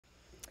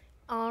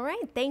All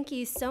right, thank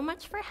you so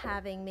much for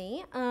having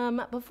me.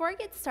 Before I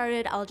get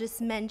started, I'll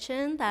just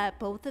mention that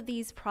both of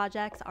these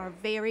projects are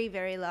very,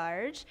 very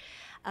large.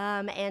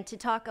 And to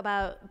talk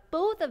about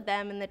both of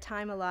them in the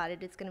time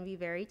allotted is going to be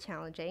very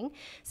challenging.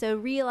 So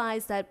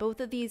realize that both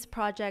of these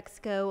projects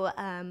go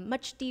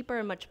much deeper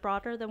and much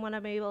broader than what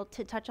I'm able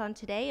to touch on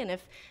today. And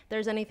if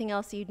there's anything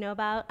else you'd know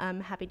about,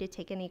 I'm happy to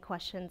take any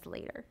questions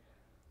later.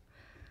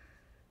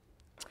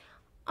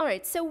 All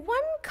right, so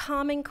one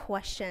common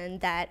question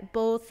that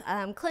both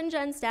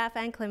ClinGen staff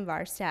and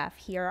ClinVar staff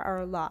hear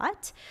a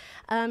lot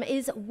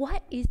is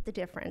what is the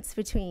difference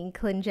between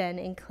ClinGen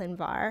and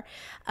ClinVar?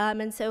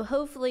 And so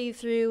hopefully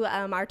through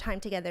our time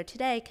together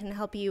today can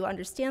help you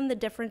understand the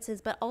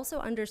differences, but also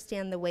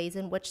understand the ways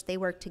in which they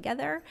work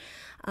together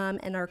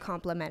and are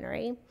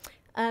complementary.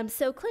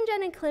 So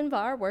ClinGen and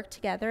ClinVar work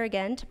together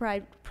again to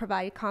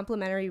provide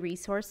complementary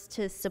resource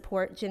to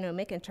support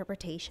genomic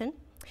interpretation.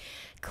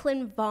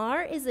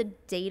 ClinVar is a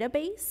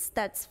database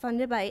that's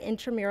funded by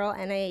intramural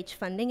NIH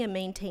funding and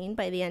maintained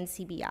by the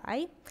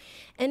NCBI.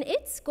 And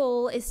its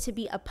goal is to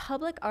be a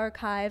public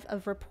archive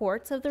of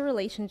reports of the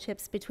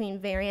relationships between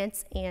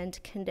variants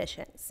and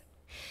conditions.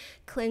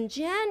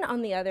 ClinGen,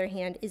 on the other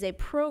hand, is a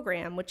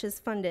program which is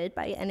funded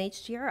by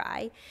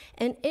NHGRI,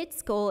 and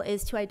its goal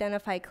is to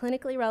identify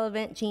clinically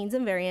relevant genes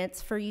and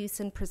variants for use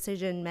in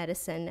precision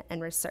medicine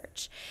and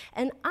research.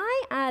 And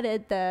I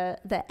added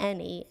the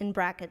NE in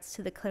brackets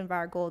to the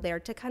ClinVar goal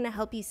there to kind of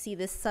help you see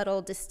this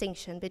subtle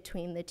distinction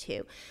between the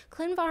two.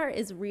 ClinVar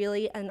is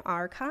really an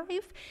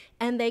archive,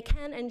 and they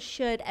can and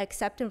should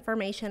accept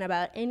information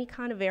about any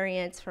kind of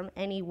variants from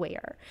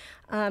anywhere.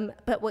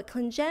 But what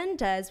ClinGen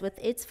does with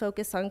its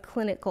focus on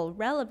clinical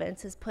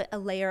relevance is put a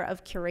layer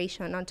of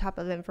curation on top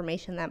of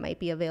information that might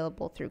be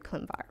available through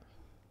ClinVar.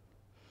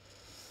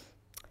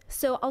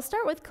 So I'll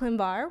start with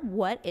ClinVar.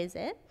 What is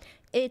it?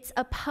 It's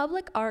a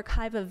public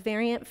archive of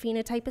variant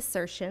phenotype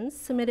assertions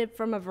submitted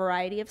from a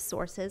variety of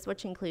sources,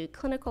 which include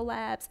clinical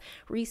labs,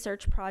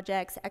 research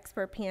projects,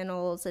 expert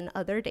panels, and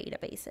other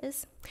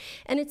databases.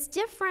 And it's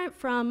different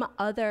from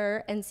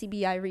other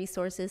NCBI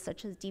resources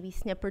such as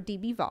dbSNP or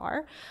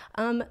dbVar.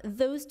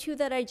 Those two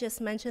that I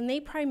just mentioned, they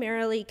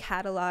primarily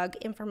catalog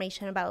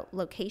information about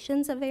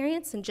locations of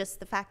variants and just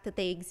the fact that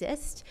they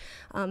exist,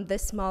 the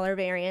smaller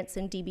variants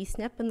in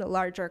dbSNP and the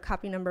larger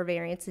copy number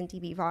variants in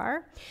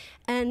dbVar.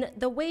 And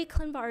the way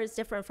ClinVar is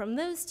different from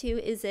those two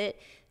is it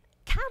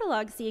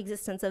catalogs the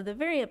existence of the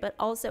variant, but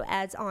also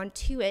adds on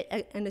to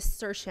it an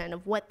assertion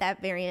of what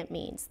that variant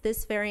means.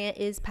 This variant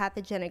is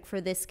pathogenic for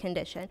this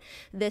condition.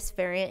 This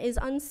variant is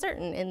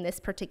uncertain in this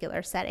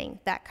particular setting,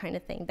 that kind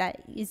of thing.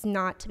 That is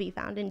not to be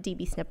found in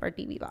dbSNP or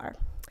dbVar.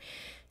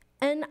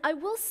 And I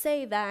will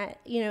say that,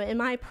 in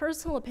my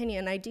personal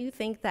opinion, I do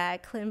think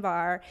that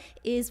ClinVar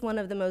is one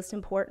of the most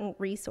important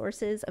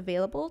resources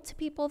available to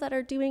people that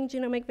are doing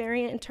genomic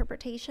variant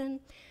interpretation.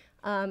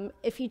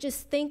 If you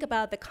just think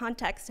about the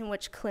context in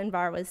which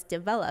ClinVar was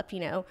developed,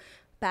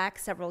 back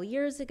several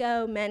years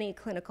ago, many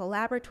clinical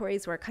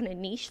laboratories were kind of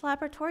niche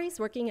laboratories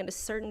working in a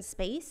certain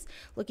space,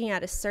 looking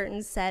at a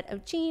certain set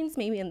of genes,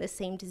 maybe in the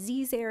same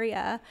disease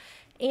area.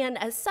 And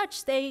as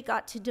such, they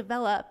got to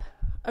develop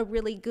a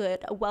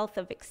wealth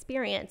of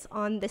experience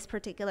on this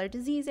particular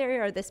disease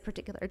area or this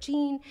particular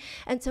gene.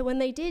 And so when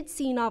they did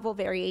see novel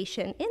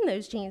variation in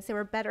those genes, they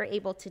were better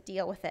able to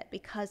deal with it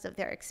because of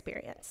their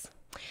experience.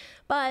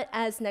 But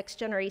as next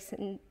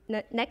generation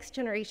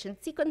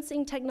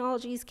sequencing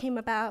technologies came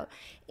about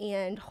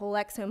and whole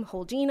exome,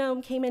 whole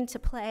genome came into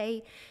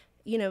play,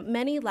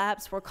 many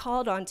labs were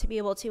called on to be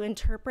able to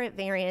interpret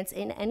variants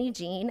in any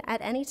gene at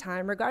any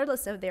time,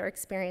 regardless of their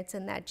experience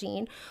in that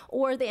gene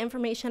or the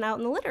information out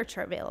in the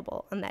literature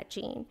available on that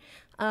gene.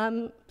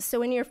 So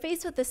when you're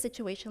faced with a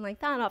situation like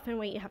that, often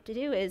what you have to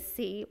do is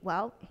see,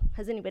 well,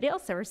 has anybody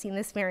else ever seen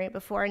this variant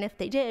before? And if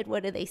they did,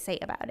 what do they say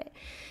about it?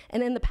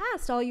 And in the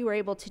past, all you were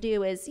able to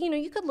do is,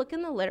 you could look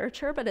in the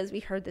literature, but as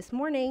we heard this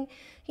morning,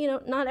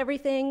 not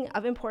everything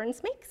of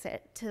importance makes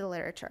it to the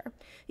literature.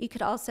 You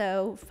could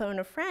also phone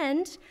a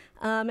friend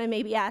and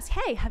maybe ask,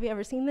 hey, have you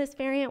ever seen this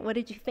variant? What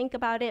did you think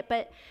about it?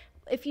 But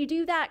if you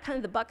do that, kind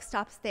of the buck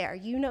stops there.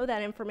 You know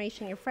that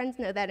information, your friends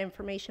know that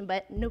information,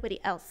 but nobody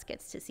else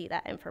gets to see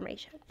that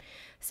information.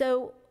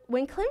 So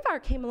when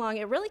ClinVar came along,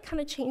 it really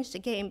kind of changed the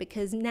game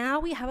because now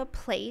we have a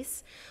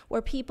place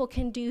where people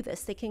can do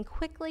this. They can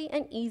quickly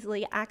and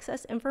easily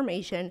access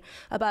information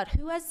about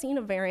who has seen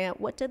a variant,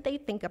 what did they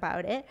think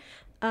about it,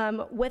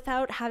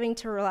 without having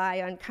to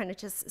rely on kind of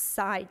just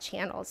side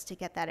channels to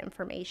get that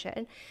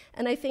information.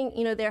 And I think,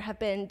 there have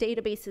been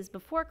databases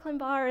before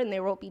ClinVar and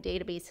there will be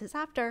databases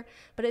after,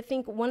 but I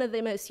think one of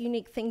the most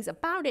unique things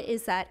about it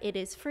is that it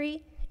is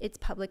free, it's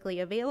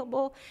publicly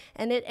available,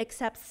 and it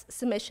accepts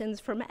submissions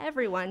from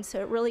everyone,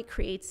 so it really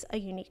creates a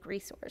unique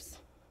resource.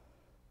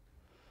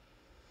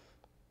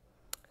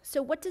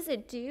 So what does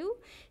it do?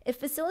 It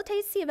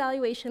facilitates the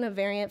evaluation of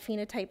variant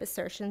phenotype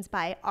assertions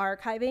by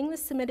archiving the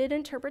submitted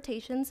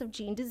interpretations of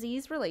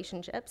gene-disease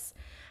relationships,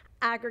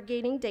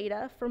 aggregating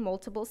data from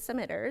multiple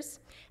submitters,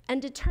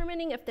 and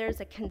determining if there's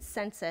a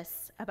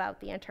consensus about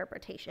the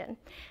interpretation.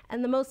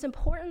 And the most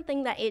important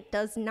thing that it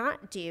does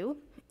not do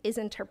is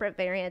interpret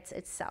variance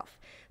itself.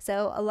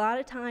 So a lot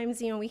of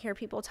times, we hear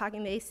people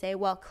talking, they say,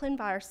 well,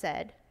 ClinVar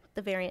said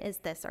the variant is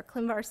this, or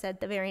ClinVar said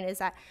the variant is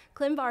that.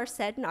 ClinVar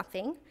said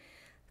nothing.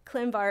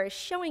 ClinVar is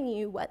showing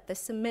you what the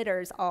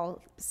submitters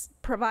all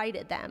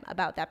provided them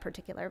about that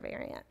particular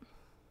variant.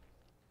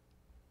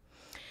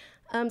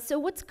 So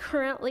what's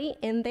currently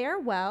in there?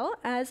 Well,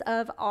 as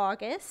of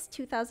August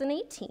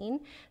 2018,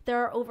 there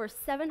are over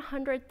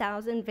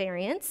 700,000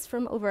 variants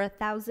from over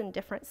 1,000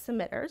 different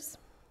submitters.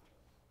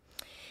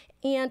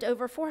 And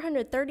over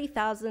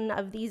 430,000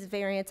 of these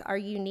variants are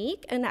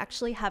unique and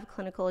actually have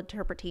clinical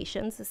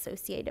interpretations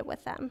associated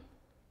with them.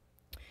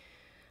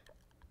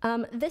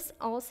 This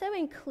also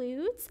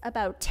includes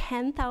about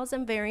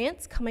 10,000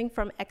 variants coming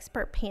from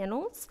expert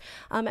panels,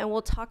 and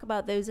we'll talk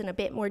about those in a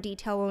bit more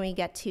detail when we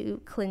get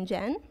to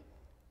ClinGen.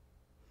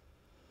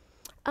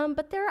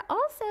 But there are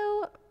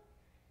also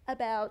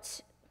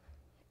about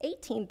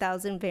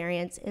 18,000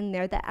 variants in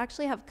there that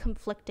actually have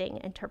conflicting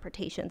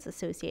interpretations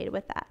associated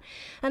with that.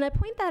 And I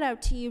point that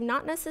out to you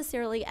not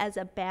necessarily as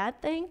a bad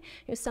thing.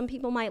 Some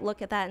people might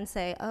look at that and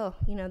say, oh,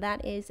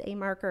 that is a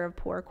marker of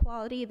poor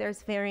quality.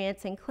 There's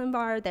variants in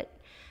ClinVar that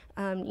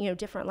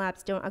different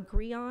labs don't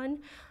agree on.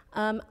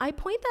 I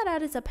point that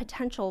out as a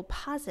potential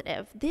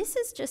positive. This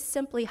is just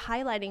simply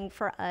highlighting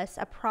for us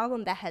a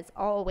problem that has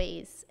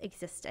always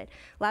existed.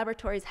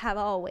 Laboratories have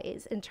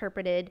always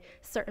interpreted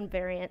certain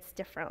variants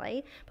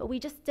differently, but we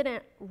just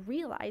didn't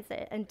realize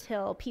it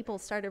until people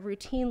started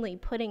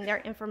routinely putting their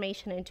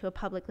information into a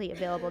publicly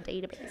available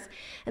database.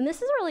 And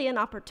this is really an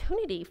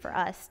opportunity for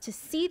us to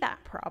see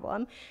that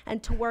problem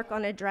and to work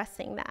on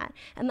addressing that.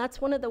 And that's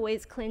one of the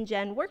ways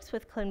ClinGen works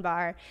with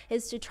ClinVar,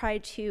 is to try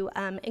to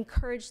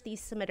encourage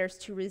these submitters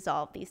to resolve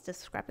these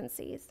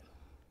discrepancies.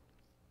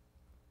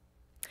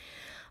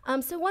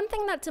 So one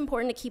thing that's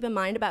important to keep in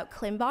mind about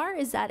ClinVar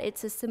is that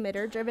it's a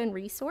submitter-driven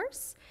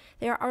resource.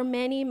 There are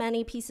many,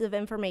 many pieces of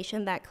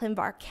information that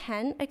ClinVar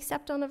can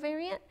accept on a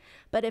variant,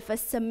 but if a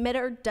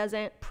submitter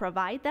doesn't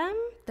provide them,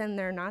 then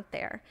they're not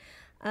there.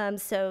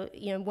 So,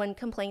 one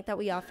complaint that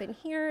we often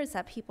hear is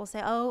that people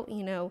say,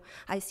 oh,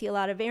 I see a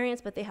lot of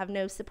variants, but they have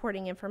no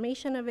supporting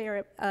information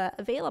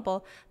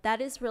available.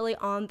 That is really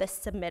on the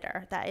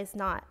submitter. That is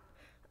not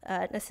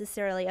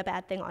necessarily a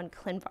bad thing on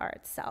ClinVar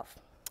itself.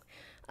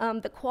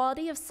 The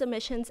quality of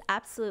submissions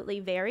absolutely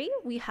vary.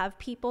 We have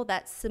people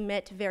that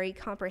submit very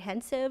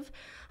comprehensive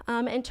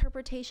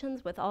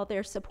interpretations with all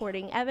their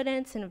supporting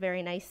evidence and a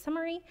very nice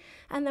summary,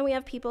 and then we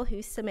have people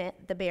who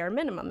submit the bare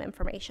minimum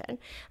information.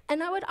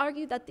 And I would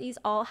argue that these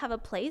all have a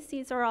place.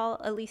 These are all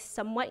at least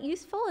somewhat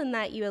useful in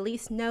that you at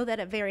least know that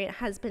a variant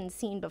has been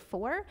seen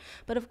before,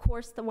 but of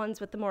course the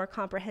ones with the more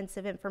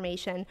comprehensive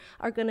information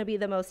are going to be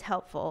the most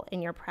helpful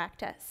in your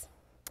practice.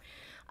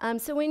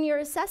 So when you're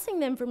assessing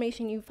the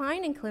information you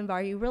find in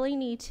ClinVar, you really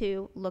need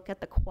to look at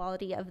the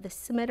quality of the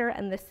submitter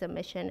and the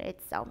submission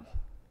itself.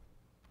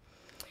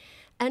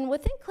 And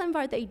within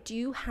ClinVar, they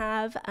do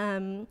have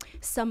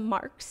some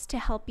marks to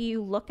help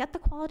you look at the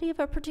quality of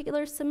a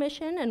particular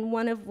submission, and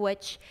one of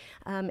which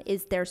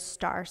is their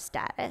star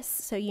status.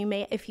 So you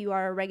may, if you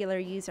are a regular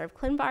user of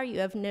ClinVar, you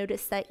have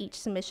noticed that each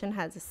submission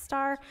has a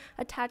star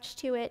attached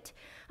to it.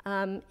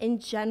 In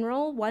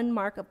general, one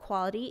mark of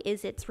quality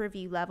is its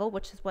review level,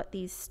 which is what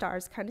these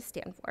stars kind of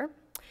stand for.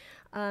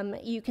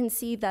 You can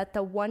see that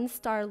the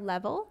 1-star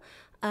level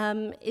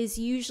is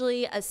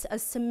usually a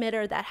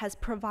submitter that has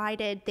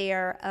provided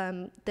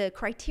the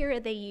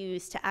criteria they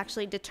use to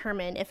actually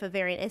determine if a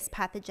variant is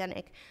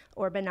pathogenic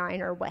or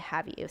benign or what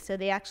have you. So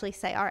they actually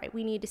say, all right,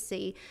 we need to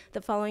see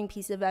the following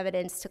piece of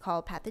evidence to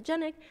call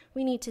pathogenic.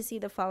 We need to see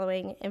the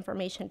following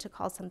information to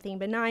call something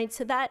benign.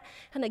 So that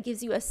kind of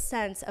gives you a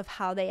sense of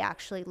how they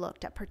actually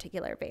looked at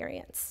particular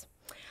variants.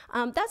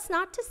 That's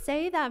not to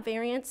say that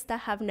variants that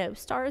have no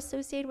star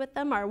associated with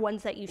them are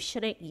ones that you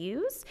shouldn't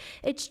use.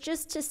 It's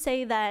just to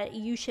say that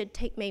you should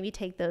maybe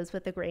take those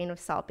with a grain of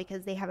salt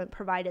because they haven't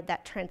provided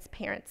that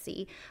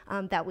transparency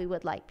that we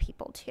would like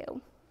people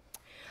to.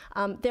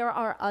 There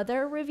are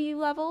other review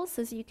levels,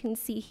 as you can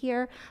see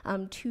here.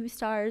 2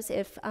 stars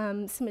if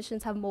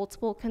submissions have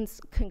multiple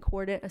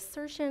concordant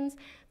assertions,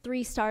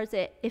 3 stars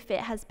if it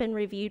has been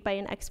reviewed by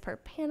an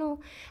expert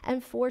panel,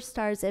 and 4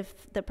 stars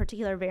if the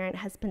particular variant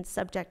has been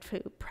subject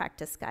to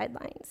practice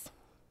guidelines.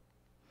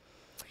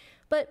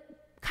 But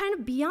kind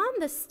of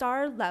beyond the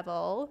star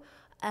level,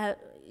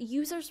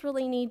 users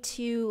really need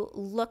to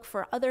look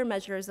for other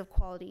measures of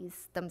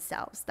qualities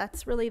themselves.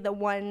 That's really the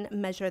one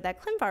measure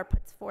that ClinVar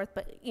puts forth,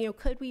 but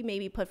could we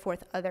maybe put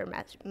forth other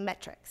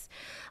metrics?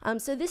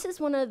 So this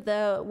is one of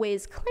the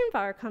ways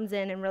ClinVar comes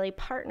in and really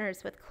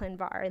partners with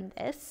ClinVar in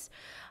this.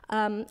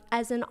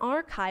 As an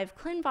archive,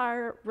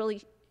 ClinVar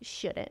really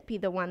shouldn't be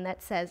the one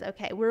that says,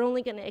 okay, we're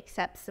only going to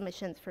accept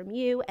submissions from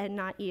you and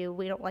not you.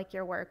 We don't like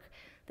your work.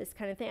 this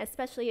kind of thing,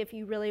 especially if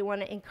you really want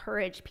to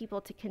encourage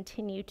people to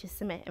continue to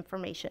submit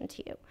information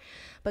to you.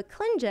 But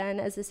ClinGen,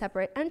 as a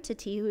separate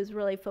entity who is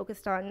really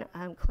focused on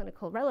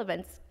clinical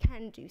relevance,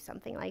 can do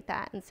something like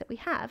that, and so we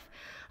have.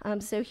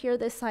 So here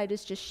this slide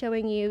is just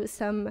showing you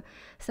some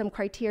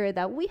criteria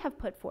that we have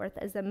put forth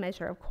as a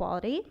measure of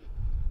quality.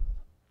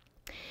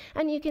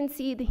 And you can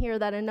see here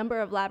that a number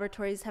of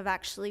laboratories have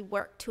actually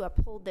worked to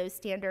uphold those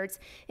standards,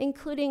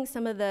 including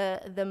some of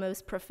the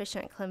most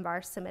proficient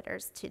ClinVar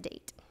submitters to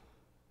date.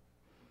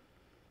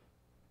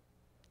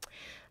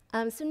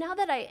 So now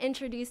that I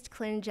introduced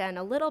ClinGen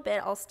a little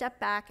bit, I'll step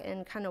back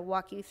and kind of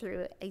walk you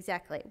through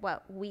exactly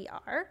what we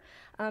are.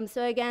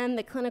 So again,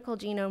 the Clinical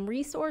Genome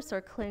Resource,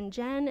 or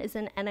ClinGen, is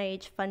an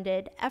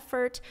NIH-funded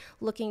effort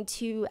looking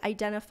to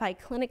identify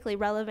clinically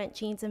relevant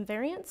genes and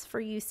variants for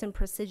use in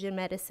precision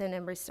medicine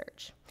and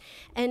research.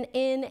 And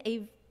in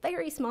a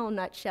very small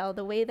nutshell,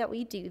 the way that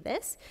we do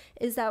this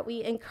is that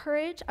we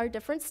encourage our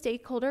different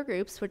stakeholder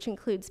groups, which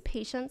includes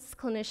patients,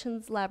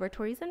 clinicians,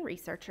 laboratories, and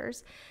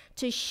researchers,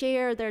 to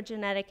share their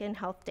genetic and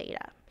health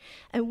data.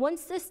 And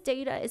once this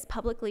data is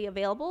publicly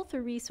available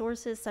through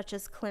resources such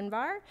as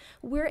ClinVar,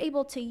 we're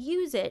able to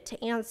use it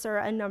to answer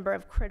a number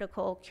of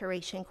critical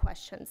curation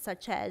questions,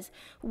 such as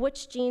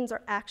which genes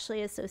are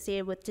actually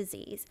associated with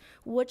disease,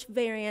 which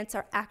variants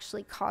are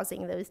actually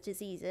causing those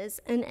diseases,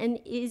 and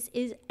is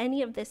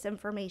any of this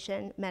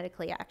information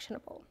medically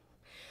actionable?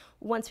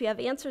 Once we have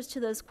answers to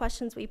those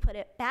questions, we put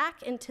it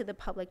back into the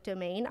public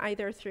domain,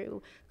 either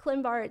through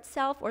ClinVar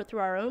itself or through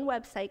our own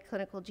website,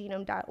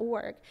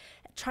 clinicalgenome.org,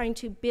 trying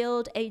to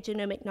build a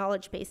genomic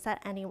knowledge base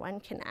that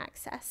anyone can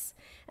access.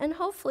 And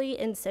hopefully,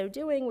 in so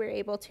doing, we're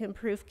able to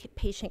improve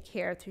patient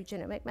care through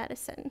genomic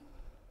medicine.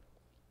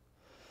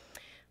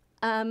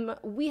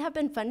 We have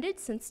been funded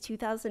since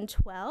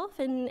 2012,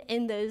 and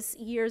in those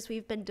years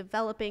we've been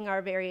developing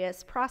our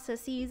various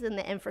processes and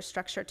the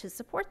infrastructure to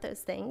support those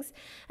things.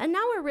 And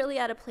now we're really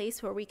at a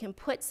place where we can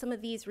put some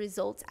of these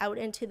results out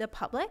into the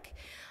public.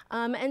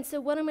 And so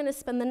what I'm going to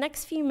spend the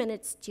next few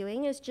minutes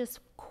doing is just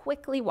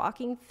quickly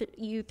walking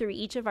you through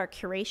each of our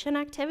curation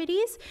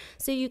activities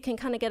so you can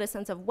kind of get a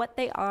sense of what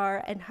they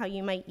are and how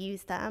you might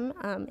use them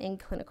in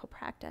clinical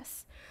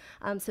practice.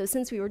 So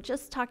since we were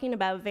just talking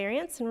about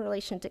variants in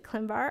relation to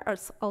ClinVar,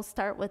 I'll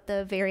start with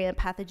the variant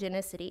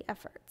pathogenicity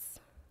efforts.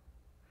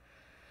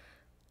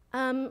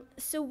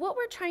 So what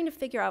we're trying to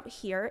figure out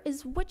here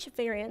is which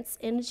variants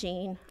in a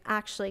gene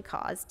actually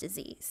cause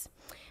disease.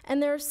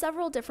 And there are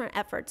several different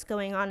efforts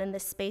going on in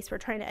this space. We're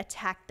trying to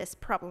attack this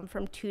problem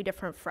from two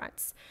different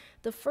fronts.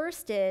 The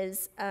first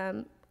is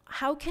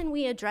how can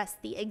we address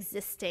the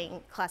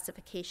existing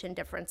classification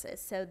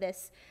differences? So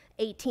this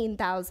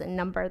 18,000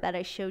 number that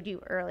I showed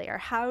you earlier,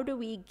 how do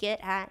we get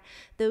at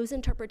those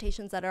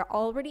interpretations that are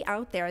already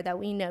out there that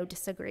we know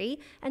disagree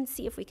and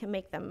see if we can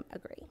make them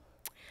agree?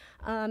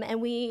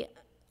 And we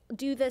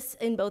do this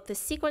in both the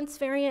sequence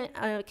variant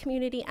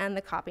community and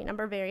the copy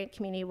number variant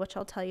community, which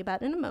I'll tell you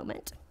about in a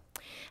moment.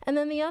 And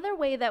then the other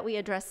way that we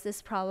address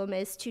this problem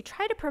is to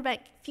try to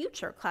prevent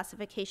future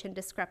classification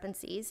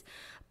discrepancies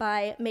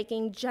by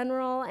making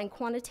general and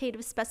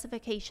quantitative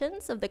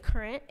specifications of the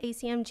current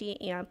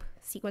ACMG-AMP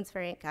sequence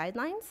variant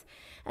guidelines,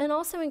 and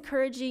also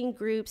encouraging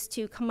groups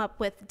to come up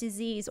with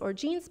disease or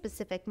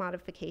gene-specific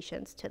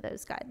modifications to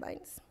those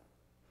guidelines.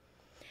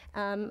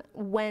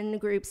 When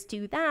groups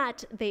do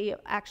that, they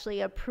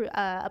actually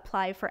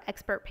apply for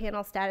expert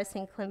panel status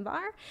in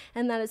ClinVar,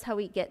 and that is how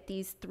we get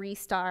these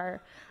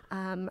 3-star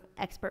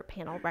expert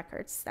panel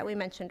records that we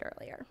mentioned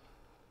earlier.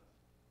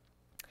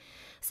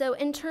 So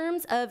in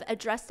terms of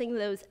addressing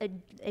those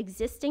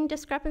existing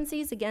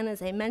discrepancies, again,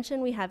 as I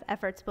mentioned, we have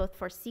efforts both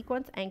for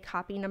sequence and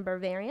copy number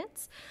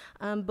variants.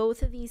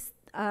 Both of these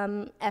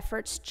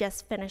efforts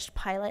just finished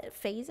pilot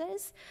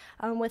phases.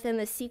 Within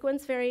the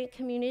sequence variant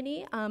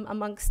community,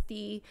 amongst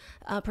the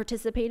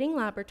participating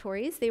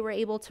laboratories, they were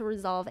able to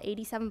resolve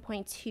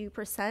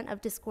 87.2%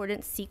 of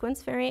discordant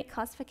sequence variant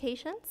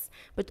classifications,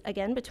 but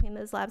again, between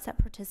those labs that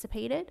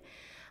participated.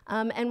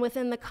 And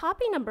within the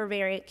copy number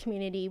variant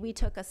community, we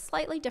took a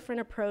slightly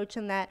different approach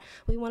in that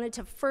we wanted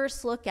to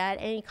first look at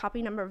any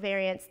copy number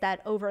variants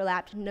that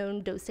overlapped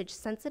known dosage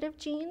sensitive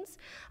genes,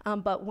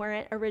 but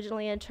weren't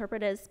originally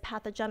interpreted as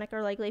pathogenic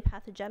or likely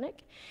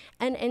pathogenic.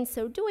 And in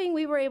so doing,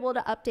 we were able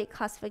to update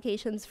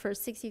classifications for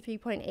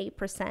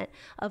 63.8%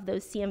 of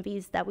those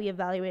CMVs that we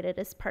evaluated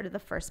as part of the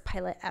first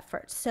pilot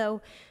effort.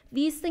 So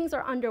these things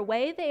are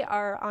underway, they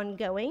are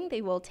ongoing,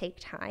 they will take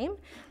time,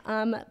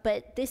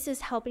 but this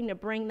is helping to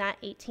bring that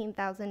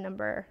 18,000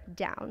 number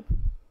down.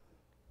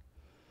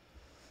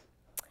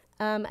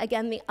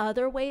 Again, the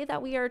other way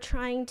that we are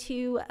trying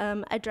to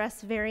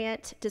address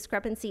variant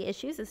discrepancy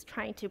issues is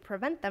trying to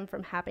prevent them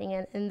from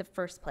happening in the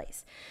first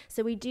place.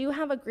 So we do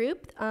have a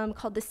group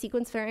called the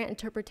Sequence Variant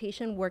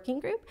Interpretation Working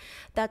Group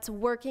that's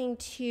working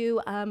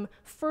to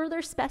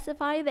further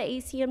specify the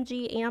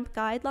ACMG-AMP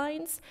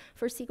guidelines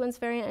for sequence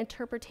variant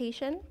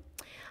interpretation.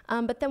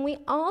 But then we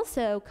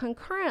also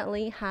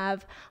concurrently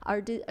have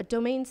our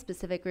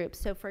domain-specific groups.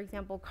 So for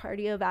example,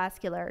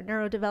 cardiovascular,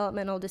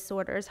 neurodevelopmental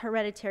disorders,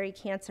 hereditary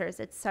cancers,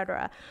 et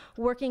cetera,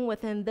 working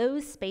within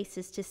those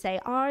spaces to say,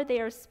 are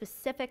there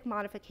specific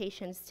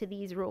modifications to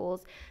these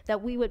rules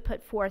that we would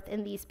put forth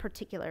in these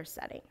particular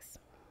settings?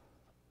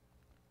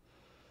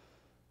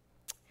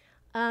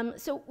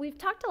 So we've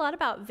talked a lot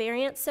about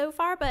variants so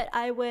far, but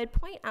I would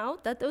point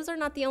out that those are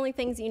not the only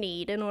things you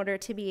need in order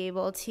to be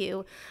able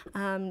to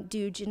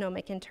do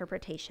genomic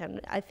interpretation.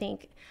 I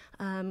think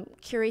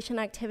curation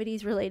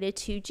activities related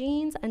to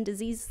genes and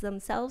diseases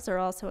themselves are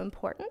also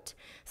important.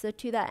 So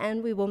to that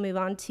end, we will move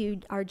on to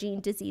our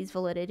gene disease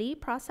validity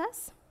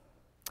process.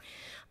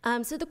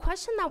 So the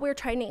question that we're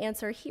trying to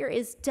answer here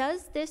is,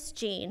 does this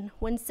gene,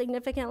 when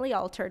significantly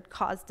altered,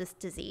 cause this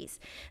disease?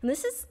 And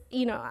this is,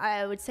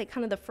 I would say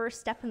kind of the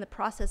first step in the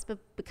process, but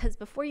because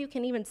before you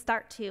can even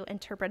start to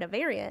interpret a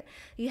variant,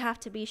 you have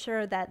to be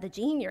sure that the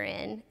gene you're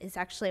in is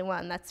actually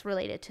one that's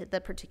related to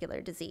the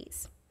particular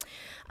disease.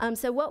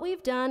 So what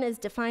we've done is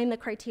define the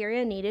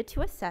criteria needed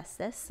to assess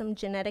this, some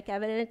genetic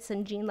evidence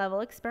and gene-level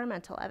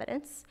experimental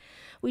evidence.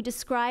 We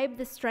describe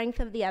the strength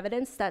of the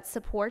evidence that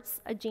supports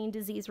a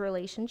gene-disease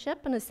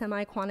relationship in a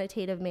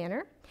semi-quantitative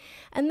manner.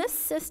 And this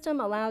system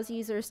allows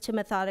users to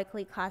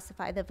methodically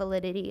classify the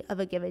validity of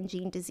a given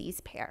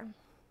gene-disease pair.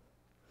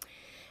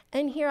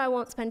 And here I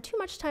won't spend too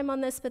much time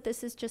on this, but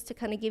this is just to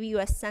kind of give you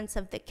a sense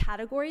of the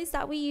categories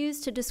that we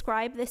use to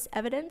describe this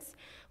evidence.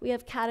 We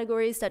have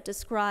categories that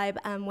describe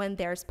when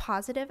there's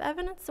positive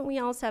evidence, and we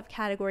also have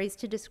categories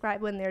to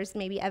describe when there's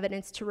maybe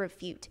evidence to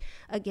refute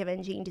a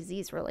given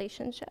gene-disease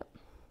relationship.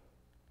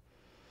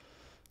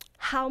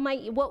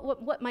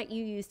 What might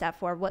you use that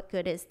for? What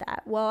good is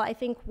that? Well, I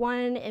think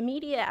one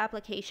immediate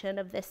application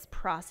of this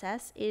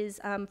process is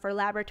for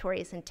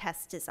laboratories and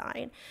test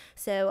design.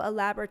 So a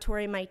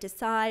laboratory might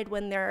decide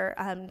when they're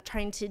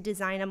trying to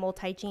design a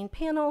multi-gene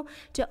panel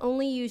to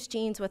only use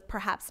genes with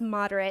perhaps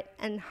moderate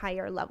and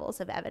higher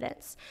levels of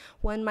evidence.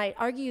 One might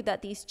argue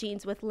that these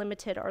genes with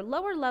limited or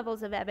lower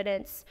levels of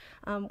evidence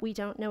we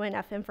don't know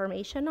enough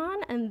information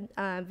on,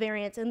 and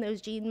variants in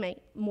those genes may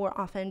more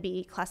often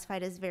be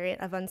classified as variant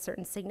of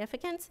uncertain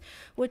significance,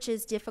 which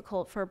is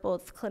difficult for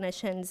both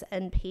clinicians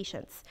and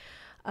patients.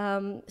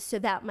 So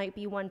that might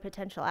be one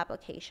potential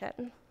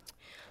application.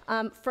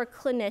 For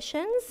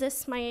clinicians,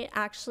 this might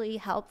actually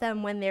help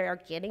them when they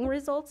are getting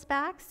results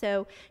back.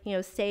 So,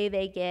 say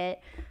they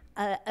get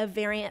a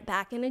variant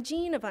back in a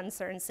gene of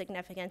uncertain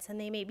significance, and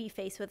they may be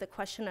faced with the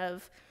question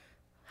of,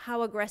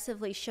 how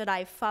aggressively should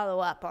I follow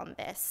up on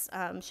this?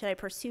 Should I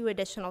pursue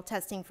additional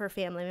testing for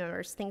family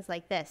members, things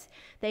like this?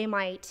 They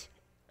might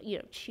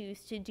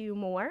choose to do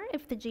more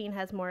if the gene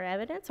has more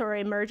evidence or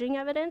emerging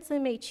evidence,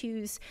 and may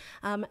choose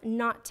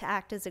not to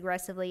act as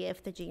aggressively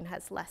if the gene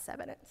has less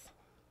evidence.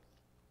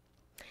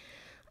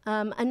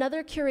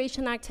 Another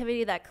curation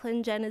activity that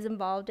ClinGen is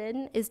involved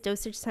in is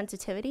dosage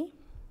sensitivity.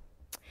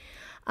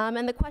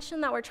 And the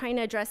question that we're trying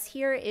to address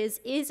here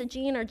is a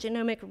gene or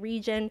genomic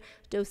region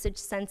dosage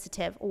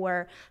sensitive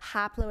or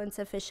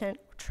haploinsufficient,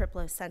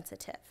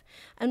 triplosensitive?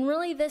 And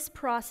really this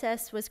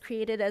process was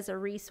created as a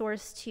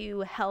resource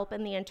to help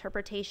in the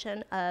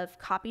interpretation of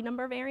copy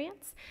number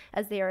variants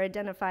as they are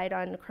identified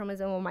on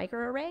chromosomal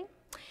microarray.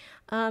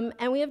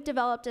 And we have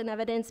developed an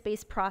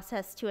evidence-based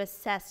process to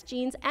assess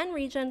genes and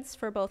regions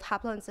for both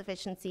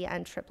haploinsufficiency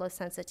and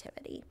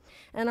triplosensitivity.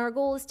 And our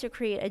goal is to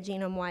create a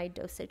genome-wide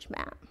dosage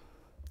map.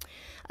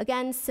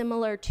 Again,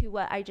 similar to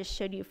what I just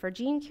showed you for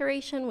gene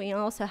curation, we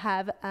also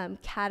have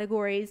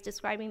categories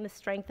describing the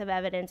strength of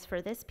evidence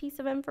for this piece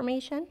of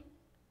information.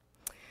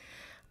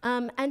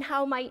 And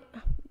how might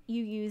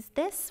you use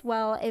this?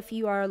 Well, if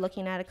you are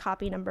looking at a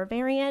copy number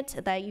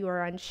variant that you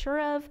are unsure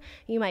of,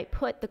 you might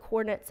put the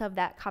coordinates of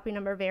that copy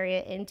number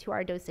variant into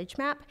our dosage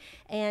map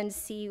and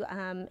see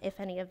if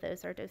any of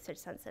those are dosage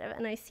sensitive.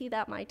 And I see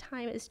that my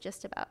time is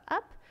just about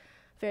up.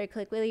 Very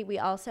quickly, we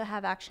also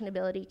have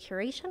actionability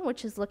curation,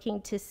 which is looking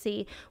to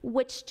see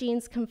which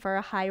genes confer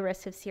a high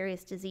risk of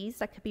serious disease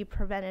that could be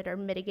prevented or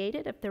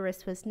mitigated if the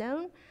risk was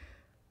known.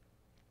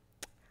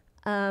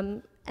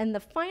 And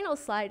the final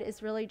slide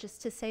is really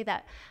just to say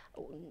that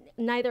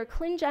neither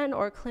ClinGen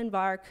or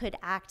ClinVar could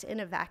act in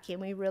a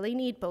vacuum. We really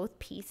need both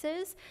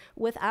pieces.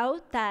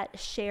 Without that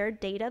shared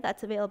data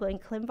that's available in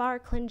ClinVar,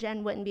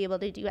 ClinGen wouldn't be able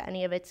to do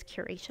any of its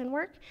curation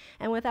work.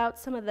 And without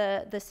some of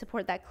the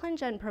support that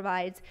ClinGen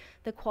provides,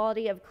 the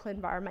quality of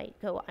ClinVar might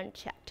go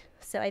unchecked.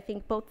 So I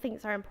think both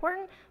things are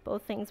important,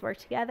 both things work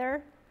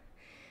together,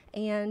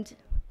 and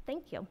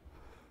thank you.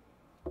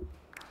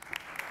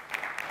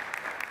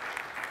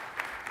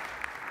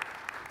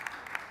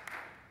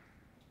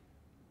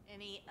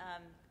 Any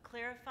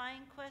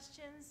clarifying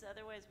questions?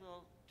 Otherwise,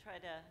 we'll try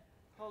to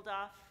hold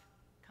off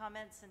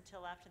comments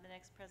until after the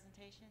next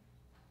presentation.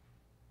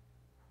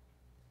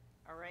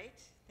 All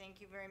right, thank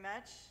you very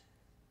much.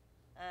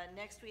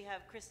 Next, we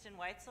have Kristen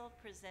Weitzel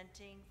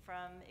presenting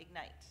from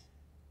Ignite.